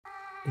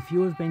If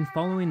you have been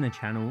following the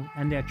channel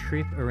and our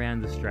trip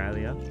around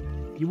Australia,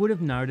 you would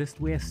have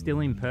noticed we are still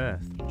in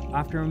Perth.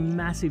 After a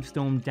massive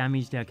storm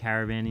damaged our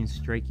caravan in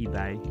Streaky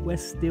Bay, we're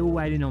still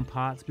waiting on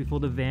parts before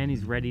the van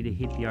is ready to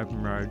hit the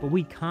open road, but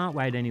we can't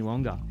wait any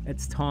longer.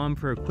 It's time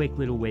for a quick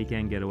little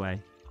weekend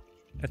getaway.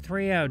 A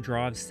 3-hour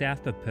drive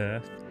south of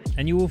Perth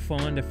and you will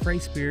find a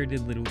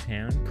free-spirited little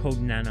town called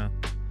Nannup,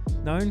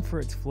 known for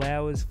its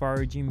flowers,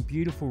 foraging,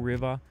 beautiful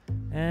river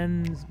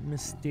and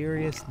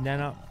mysterious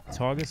Nannup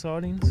tiger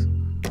sightings.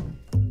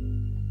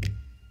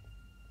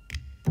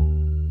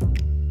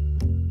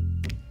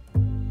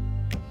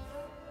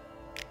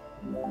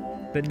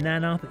 But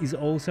Nannup is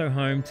also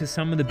home to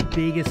some of the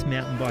biggest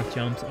mountain bike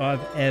jumps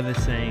I've ever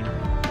seen.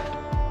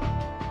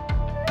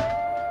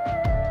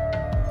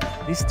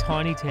 This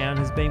tiny town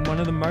has been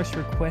one of the most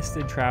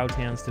requested trail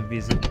towns to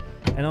visit,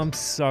 and I'm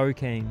so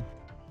keen.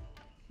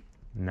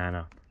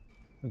 Nannup.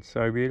 It's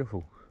so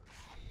beautiful.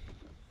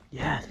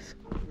 Yes!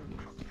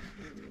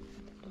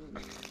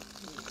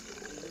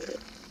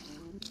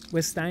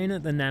 We're staying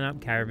at the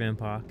Nannup Caravan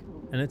Park,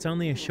 and it's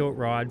only a short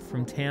ride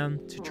from town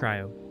to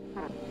trail.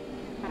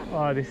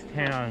 Oh, this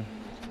town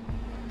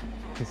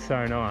is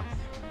so nice.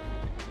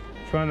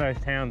 It's one of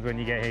those towns when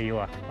you get here, you're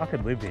like, I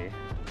could live here.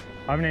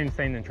 I haven't even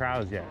seen the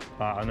trails yet,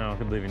 but I know I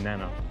could live in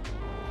Nannup.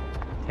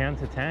 Town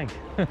to tank.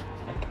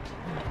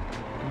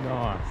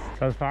 Nice.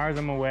 So as far as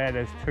I'm aware,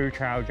 there's 2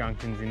 trail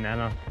junctions in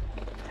Nannup,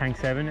 Tank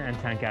 7 and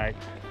Tank 8.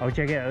 I'll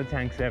check out the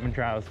Tank 7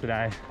 trails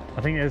today.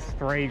 I think there's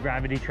 3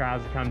 gravity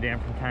trails that come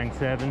down from Tank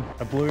 7,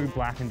 a blue,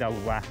 black and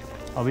double black.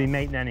 I'll be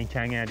meeting Nanny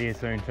Chang out here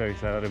soon too,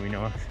 so that'll be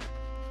nice.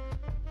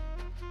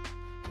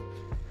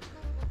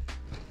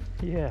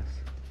 Yes.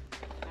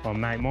 Oh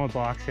mate, my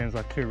bike sounds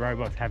like 2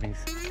 robots having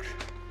sex.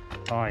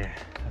 Oh yeah,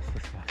 that's the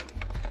stuff.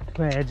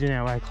 We're edging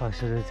our way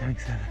closer to the Tank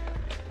 7.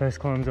 First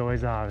climb's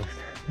always the hardest.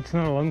 It's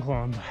not a long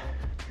climb, but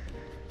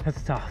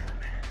that's tough.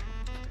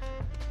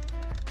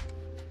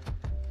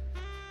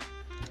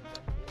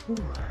 Whew.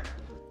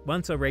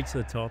 Once I reached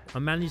the top, I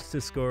managed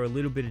to score a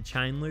little bit of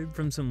chain lube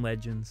from some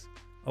legends.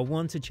 I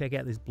want to check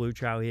out this blue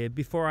trail here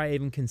before I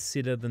even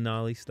consider the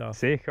gnarly stuff.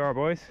 Sick, alright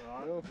boys.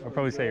 I'll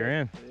probably see you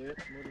around. Yeah,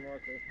 more than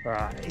likely.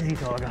 Alright, easy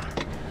tiger.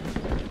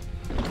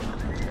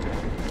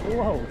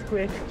 Whoa, it's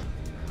quick.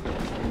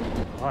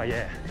 Oh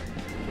yeah,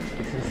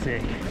 this is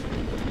sick.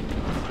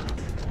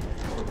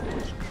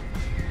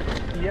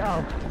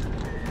 Yo.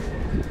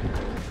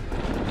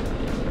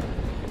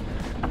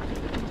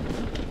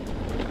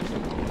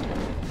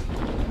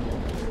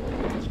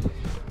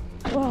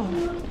 Oh.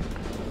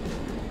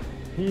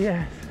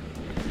 Yes.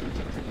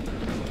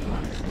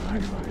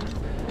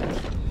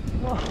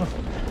 Oh.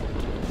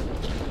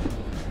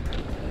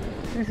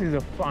 This is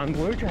a fun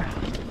blue trail.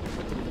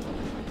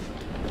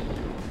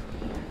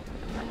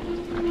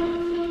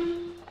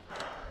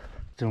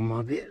 Doing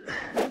my bit.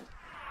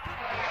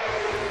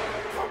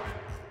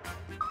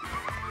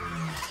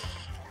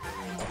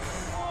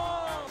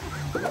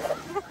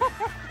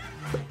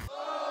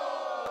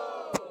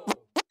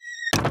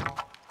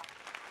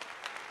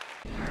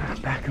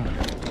 Back on.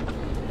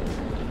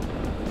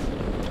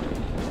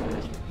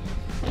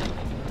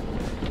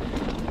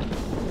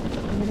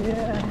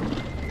 Yeah.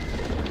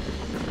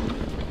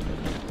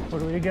 What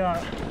do we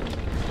got?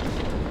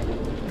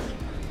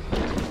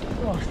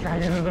 Oh,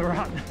 straight into the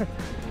rut.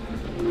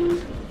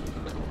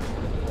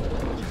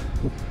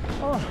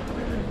 Oh,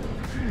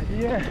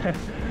 yeah.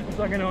 It's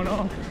like an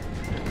on-off.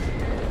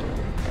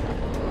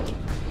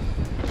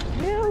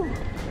 Ew.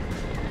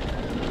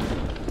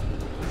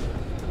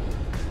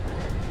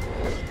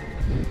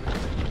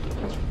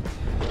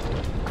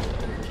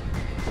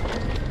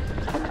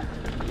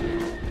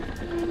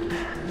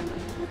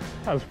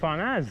 That was fun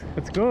as.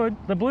 It's good.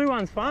 The blue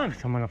one's fun.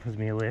 Someone offers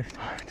me a lift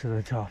to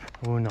the top.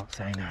 I will not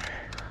say no.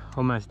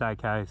 Almost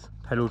 8Ks.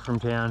 Pedalled from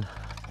town.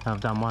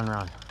 I've done 1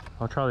 run.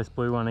 I'll try this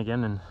blue one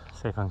again and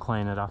see if I can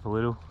clean it up a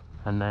little.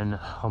 And then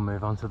I'll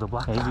move on to the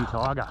black. Easy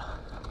tiger.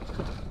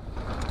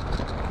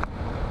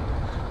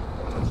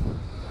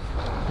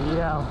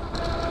 Yeah.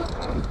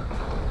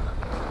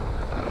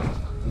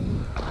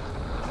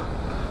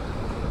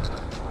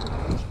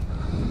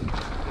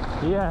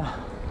 Yeah.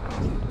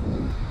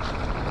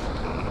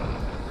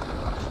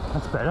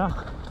 That's better.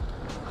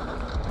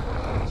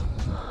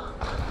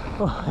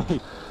 Oh, hey.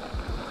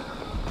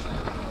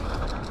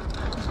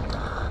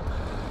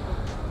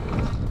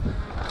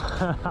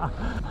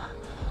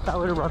 That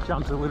little rock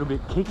jump's a little bit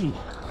kicky.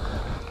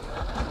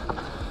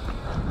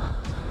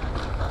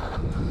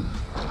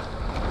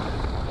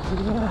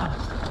 Yeah.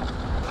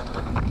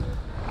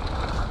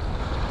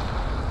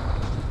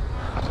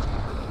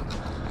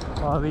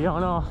 Oh, the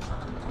on-off.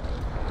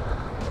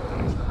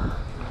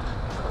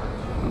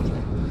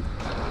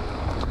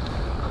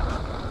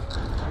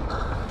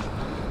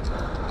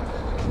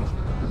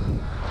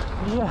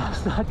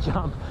 Yes, that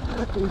jump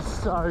is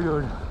so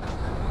good.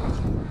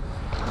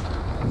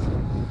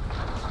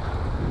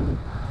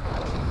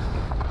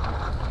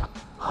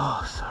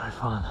 Oh, so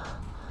fun.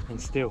 And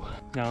still,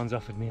 no one's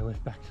offered me a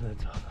lift back to the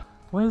top.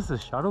 Where's the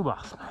shuttle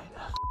bus, mate?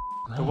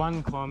 The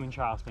one climbing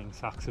trail thing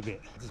sucks a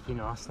bit. It'd just be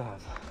nice to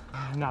have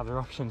another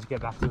option to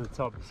get back to the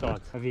top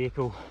besides a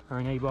vehicle or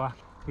an e-bike.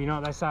 But you know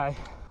what they say,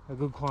 a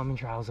good climbing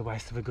trail is a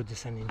waste of a good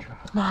descending trail.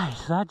 Mate,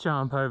 that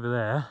jump over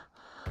there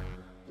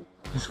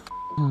is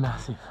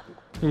massive.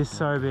 It is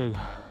so big.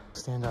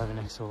 Stand over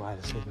next to it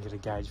later so you can get a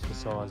gauge for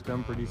size, but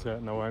I'm pretty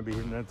certain I won't be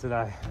hitting it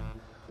today.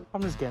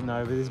 I'm just getting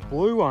over this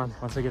blue one.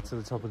 Once I get to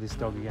the top of this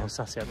dog again, I'll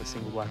suss out the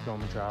single black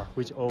diamond trail,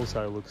 which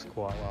also looks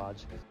quite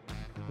large.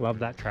 Love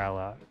that trail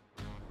art.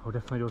 I'll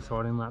definitely do a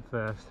siding lap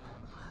first.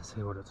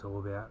 See what it's all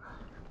about.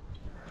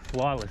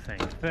 Flyler thing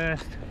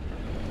first.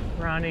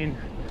 Run in.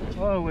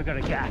 Oh, we've got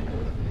a gap.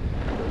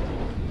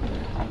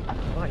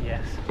 Oh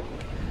yes.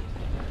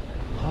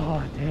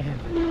 Oh damn.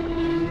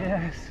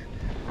 Yes.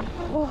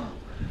 Oh,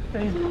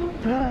 these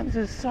berms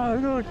are so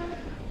good.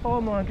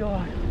 Oh my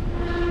god.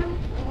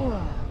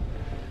 Oh,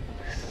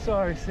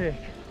 so sick.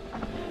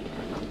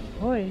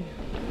 Oi.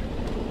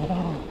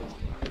 Oh.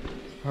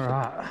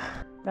 Alright.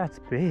 That's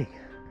big.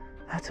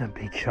 That's a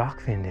big shark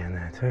fin down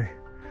there too.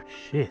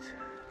 Shit.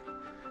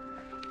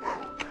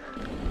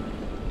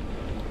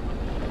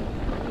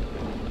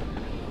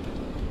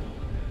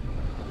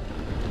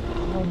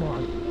 Oh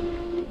my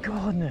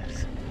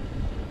goodness.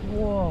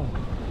 Whoa.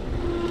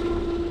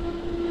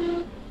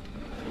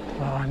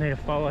 Oh, I need to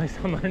follow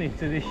someone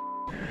into this.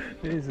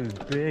 This is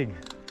big.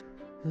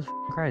 This is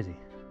crazy.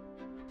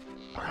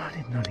 I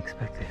did not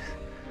expect this.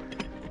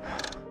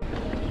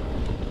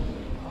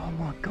 Oh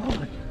my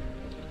god.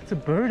 It's a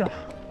Buddha.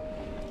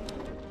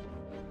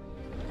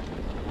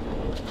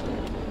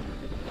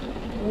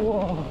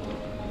 Whoa.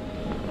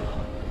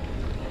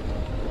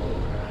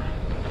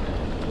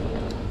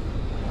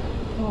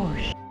 Oh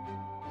shit.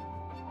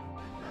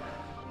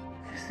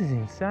 This is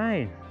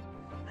insane.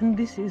 And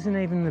this isn't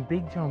even the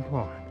big jump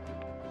line.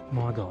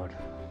 My god.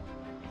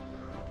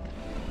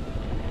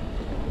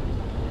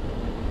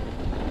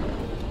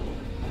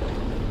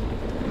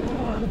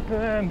 Oh, the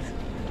berms.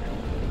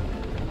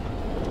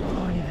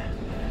 Oh yeah.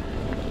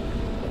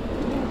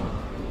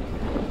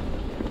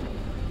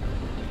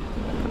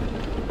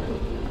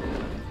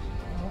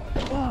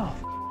 Oh.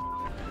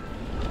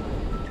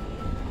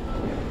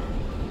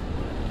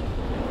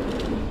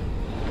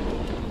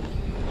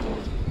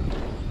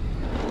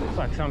 It's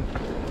like some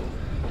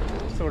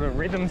sort of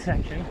rhythm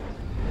section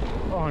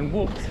on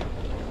whoops.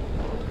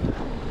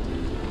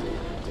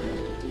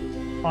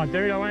 Oh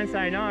dude, I won't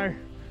say no.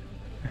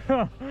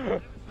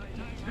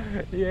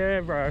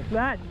 Yeah bro,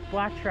 that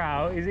black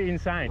trail is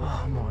insane.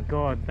 Oh my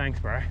god, thanks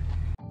bro.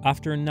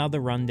 After another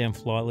run down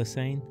Flightless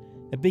scene,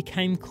 it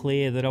became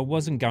clear that I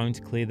wasn't going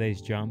to clear these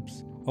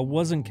jumps. I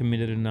wasn't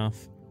committed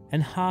enough,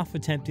 and half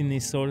attempting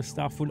this sort of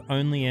stuff would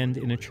only end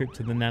in a trip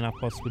to the Nannup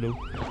hospital.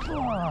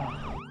 Oh.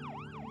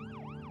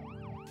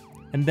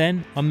 And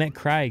then I met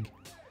Craig,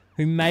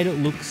 who made it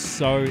look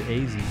so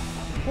easy.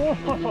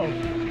 Whoa!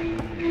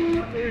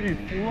 Dude, he's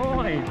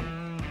flying!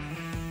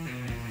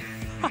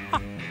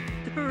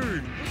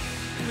 Dude!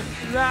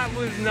 That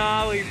was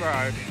gnarly,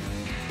 bro!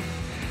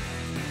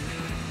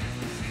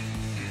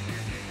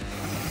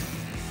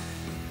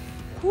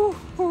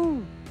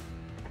 Woohoo!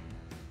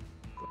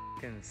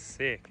 Fucking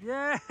sick.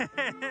 Yeah!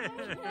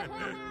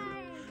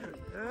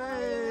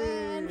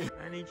 Hey!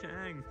 Annie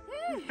Chang.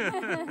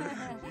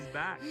 She's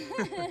back.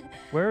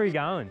 Where are we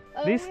going?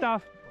 This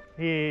stuff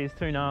here is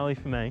too gnarly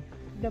for me.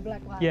 The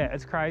black one? Yeah,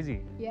 it's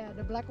crazy. Yeah,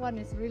 the black one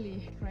is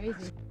really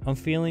crazy. I'm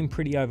feeling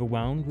pretty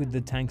overwhelmed with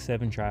the Tank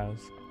 7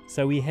 trails,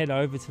 so we head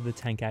over to the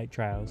Tank 8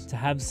 trails to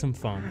have some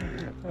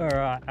fun.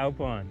 Alright,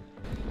 Alpine.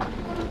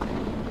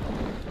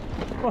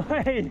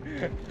 Wait!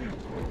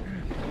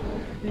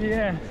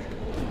 Yes!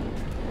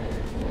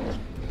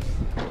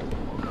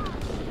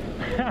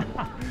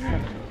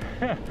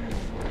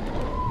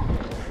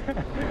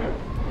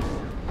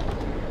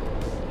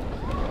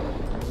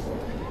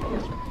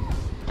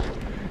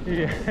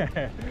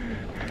 Yeah.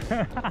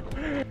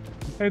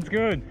 It's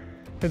good.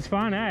 It's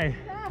fun, eh?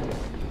 Yeah.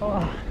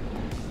 Oh,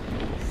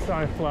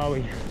 so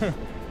flowy.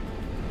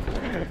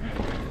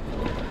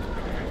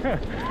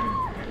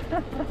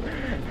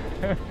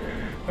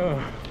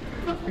 Oh,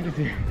 look at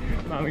this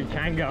Mummy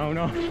Chang going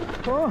off.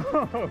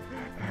 Oh.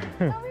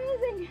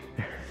 Amazing.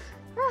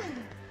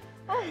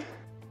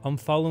 I'm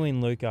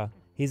following Luca.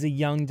 He's a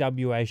young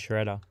WA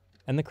shredder.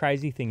 And the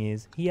crazy thing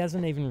is, he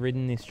hasn't even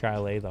ridden this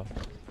trail either.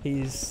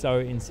 He is so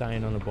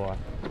insane on a bike.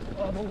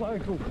 Oh, the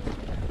local.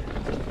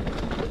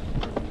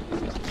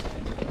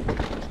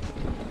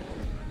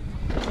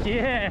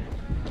 Yeah.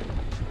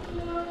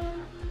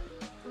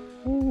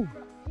 Ooh.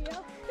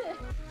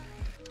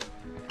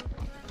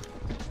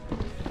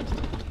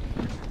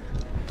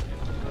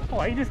 Oh,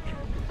 he just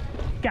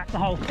got the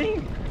whole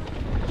thing.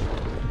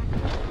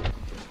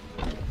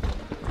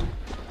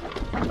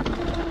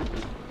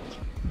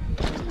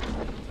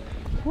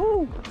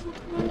 Woo.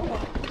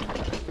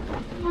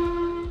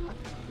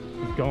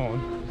 He's gone.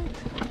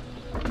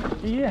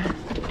 Yeah.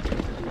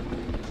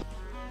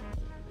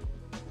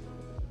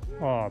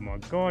 Oh my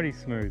god, he's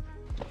smooth.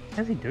 How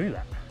does he do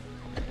that?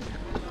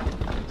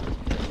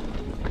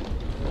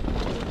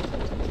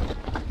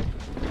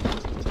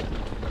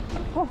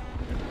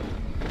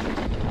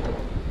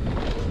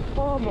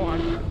 Come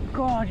on.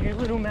 God, you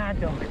little mad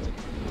dog.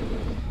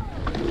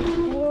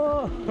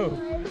 Whoa.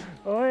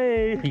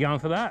 Oi. You going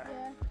for that?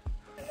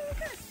 Yeah.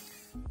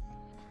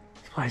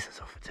 This place is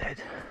off its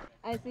head.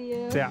 I see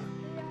you. Yeah.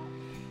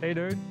 Hey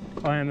dude.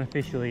 I am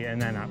officially a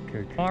Nannup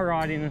kook. My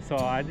riding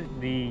aside,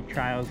 the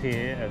trails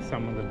here are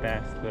some of the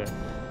best that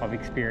I've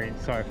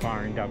experienced so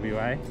far in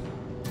WA.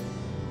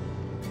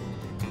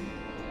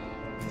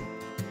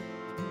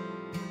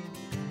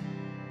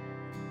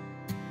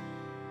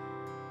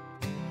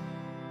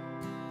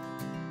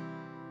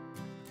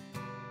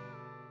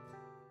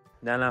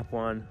 Nannup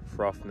 1,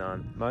 Froff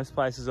none. Most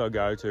places I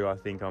go to, I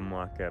think I'm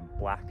like a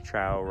black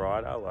trail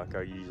rider. Like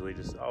I usually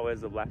just, oh, where's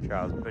the black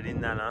trails? But in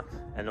Nannup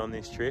and on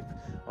this trip,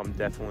 I'm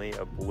definitely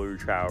a blue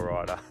trail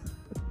rider.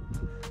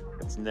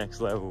 It's next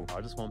level.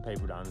 I just want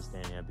people to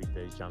understand how big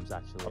these jumps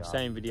actually are. I've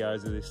seen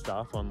videos of this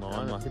stuff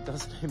online. Like it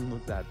doesn't even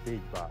look that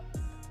big, but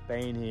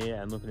being here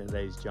and looking at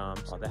these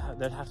jumps,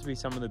 they'd have to be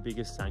some of the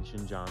biggest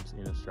sanctioned jumps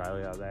in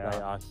Australia. They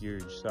are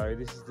huge. So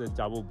this is the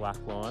double black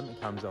line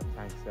that comes off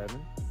tank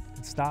 7.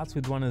 It starts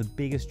with one of the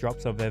biggest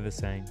drops I've ever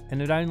seen,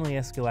 and it only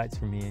escalates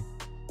from here.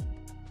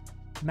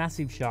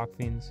 Massive shark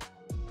fins.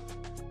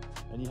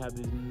 And you have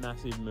this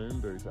massive moon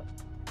boozer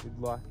with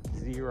like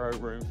zero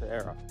room for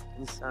error.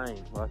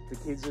 Insane. Like the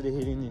kids that are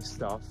hitting this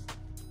stuff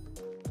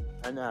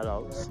and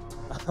adults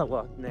are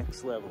like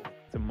next level.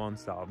 It's a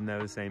monster. I've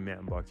never seen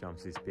mountain bike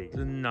jumps this big.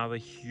 There's another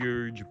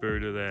huge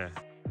booter there.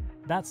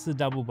 That's the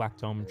double black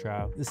diamond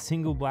trail. The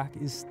single black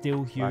is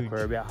still huge. Like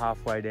we're about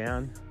halfway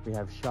down. We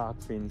have shark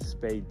fin,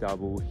 speed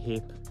double,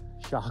 hip,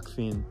 shark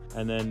fin,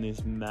 and then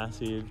this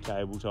massive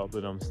tabletop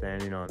that I'm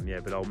standing on.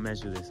 Yeah, but I'll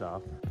measure this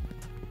up.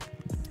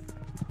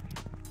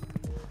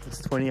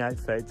 It's 28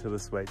 feet to the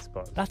sweet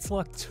spot. That's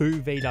like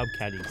 2 V-dub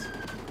caddies.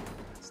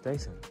 It's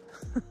decent.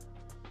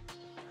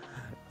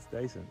 It's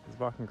decent. It's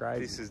fucking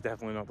crazy. This is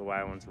definitely not the way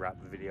I want to wrap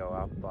the video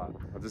up, but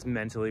I just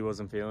mentally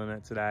wasn't feeling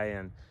it today,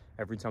 and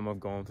every time I've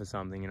gone for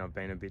something and I've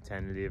been a bit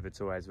tentative, it's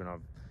always when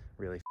I've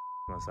really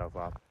myself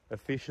up.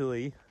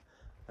 Officially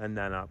a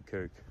Nannup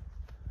kook.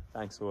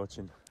 Thanks for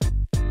watching.